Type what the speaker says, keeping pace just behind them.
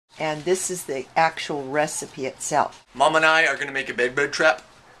And this is the actual recipe itself. Mom and I are going to make a bed bug trap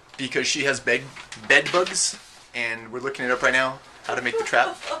because she has bed bugs, and we're looking it up right now, how to make the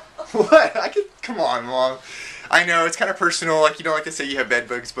trap. What? Come on, Mom. I know, it's kind of personal, like you don't like to say you have bed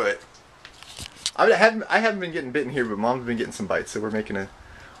bugs, but I haven't been getting bitten here, but Mom's been getting some bites, so we're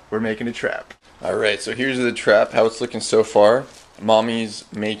making a trap. Alright, so here's the trap, how it's looking so far. Mommy's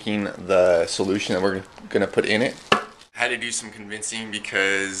making the solution that we're going to put in it. I had to do some convincing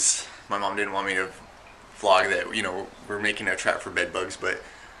because my mom didn't want me to vlog that, you know, we're making a trap for bed bugs, but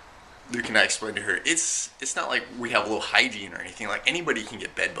Luke and I explained to her, it's not like we have low hygiene or anything. Like, anybody can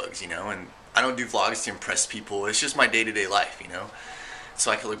get bed bugs, you know, and I don't do vlogs to impress people. It's just my day-to-day life, you know,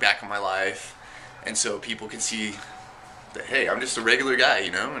 so I can look back on my life, and so people can see that, hey, I'm just a regular guy,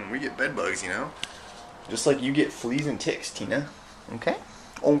 you know, and we get bed bugs, you know, just like you get fleas and ticks, Tina. Okay?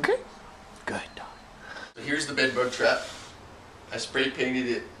 Okay? Good. So here's the bed bug trap. I spray painted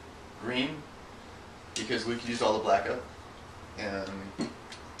it green because Luke used all the black up, and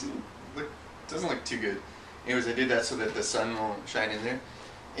doesn't look too good. Anyways, I did that so that the sun won't shine in there.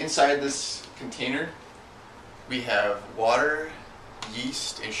 Inside this container, we have water,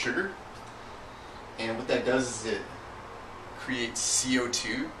 yeast, and sugar. And what that does is it creates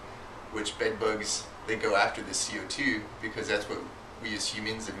CO2, which bed bugs, they go after the CO2 because that's what we as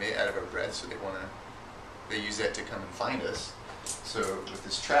humans emit out of our breath, so they use that to come and find us. So with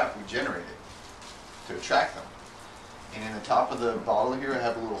this trap, we generate it to attract them. And in the top of the bottle here, I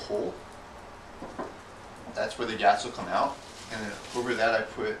have a little hole. That's where the gas will come out. And then over that, I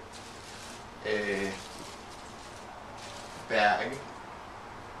put a bag.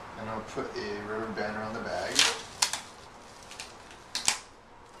 And I'll put a rubber band around the bag.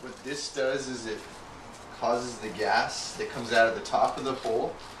 What this does is it causes the gas that comes out of the top of the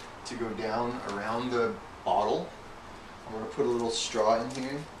hole to go down around the bottle. I'm going to put a little straw in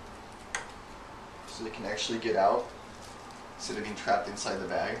here so it can actually get out instead of being trapped inside the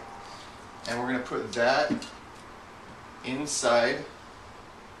bag. And we're going to put that inside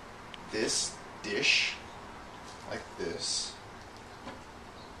this dish, like this.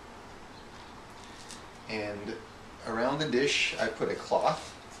 And around the dish I put a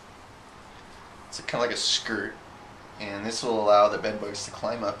cloth. It's kind of like a skirt, and this will allow the bed bugs to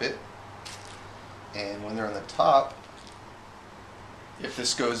climb up it. And when they're on the top, if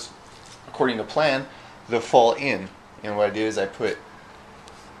this goes according to plan, they'll fall in. And what I did is I put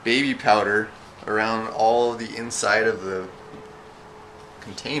baby powder around all of the inside of the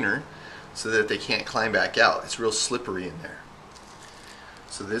container so that they can't climb back out. It's real slippery in there.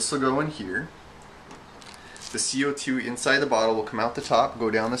 So this will go in here. The CO2 inside the bottle will come out the top,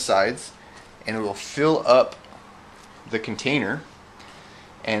 go down the sides, and it will fill up the container,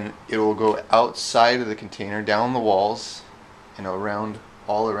 and it will go outside of the container, down the walls, and around,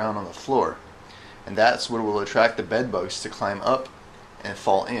 all around on the floor. And that's what will attract the bed bugs to climb up and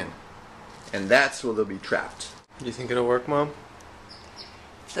fall in. And that's where they'll be trapped. Do you think it'll work, Mom?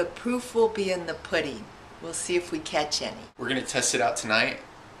 The proof will be in the pudding. We'll see if we catch any. We're going to test it out tonight,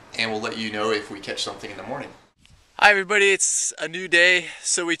 and we'll let you know if we catch something in the morning. Hi everybody, it's a new day.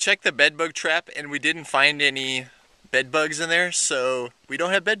 So we checked the bed bug trap and we didn't find any bed bugs in there, so we don't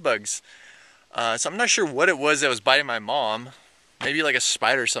have bed bugs. So I'm not sure what it was that was biting my mom. Maybe like a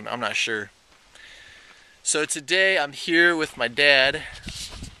spider or something, I'm not sure. So today I'm here with my dad.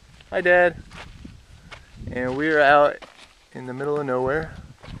 Hi Dad. And we're out in the middle of nowhere.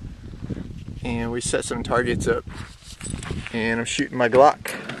 And we set some targets up. And I'm shooting my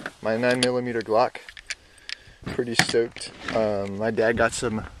Glock, my 9mm Glock. Pretty stoked. My dad got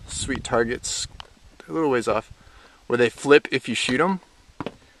some sweet targets a little ways off where they flip if you shoot them.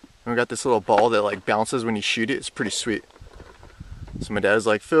 And we got this little ball that like bounces when you shoot it. It's pretty sweet. So my dad's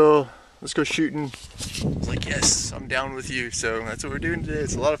like, Phil, let's go shooting. I was like, yes, I'm down with you. So that's what we're doing today.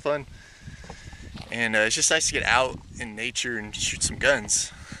 It's a lot of fun. And it's just nice to get out in nature and shoot some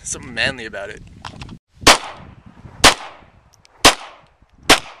guns. Something manly about it.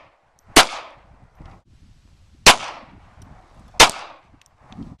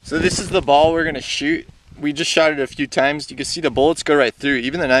 So this is the ball we're gonna shoot. We just shot it a few times. You can see the bullets go right through,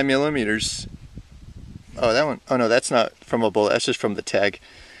 even the 9mm. Oh, that one. Oh no, that's not from a bullet. That's just from the tag.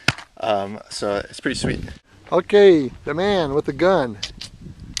 So it's pretty sweet. Okay, the man with the gun.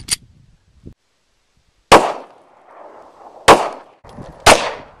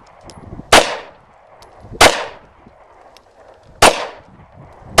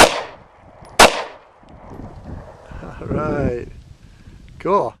 All right,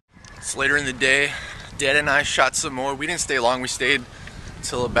 cool. It's later in the day. Dad and I shot some more. We didn't stay long. We stayed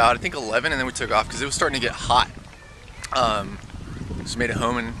till about, I think, 11, and then we took off because it was starting to get hot. Just made it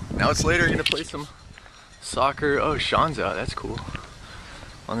home and now it's later. Gonna play some soccer. Oh, Sean's out. That's cool.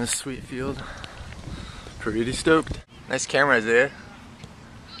 On this sweet field. Pretty stoked. Nice camera, Isaiah.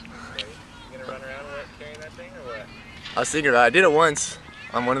 You gonna run around carrying that thing or what? I was thinking about it. I did it once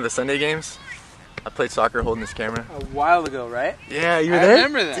on one of the Sunday games. I played soccer holding this camera. A while ago, right? Yeah, you were I there?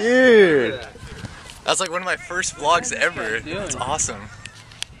 remember that. Dude. That's like one of my first vlogs ever. doing? It's awesome.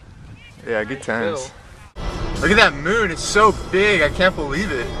 Yeah, good times. Look at that moon. It's so big. I can't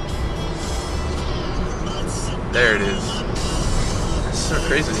believe it. There it is. That's so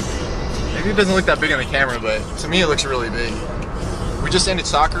crazy. Maybe it doesn't look that big on the camera, but to me it looks really big. We just ended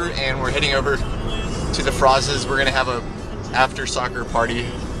soccer and we're heading over to the Frazes. We're gonna have a after soccer party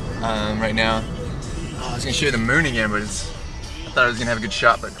right now. Oh, I was gonna show you the moon again, but I thought I was gonna have a good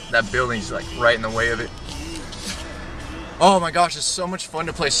shot, but that building's like right in the way of it. Oh my gosh, it's so much fun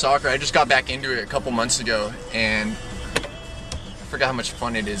to play soccer. I just got back into it a couple months ago and I forgot how much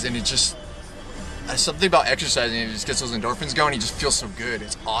fun it is, and it just, something about exercising, it just gets those endorphins going. You just feel so good.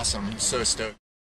 It's awesome. I'm so stoked.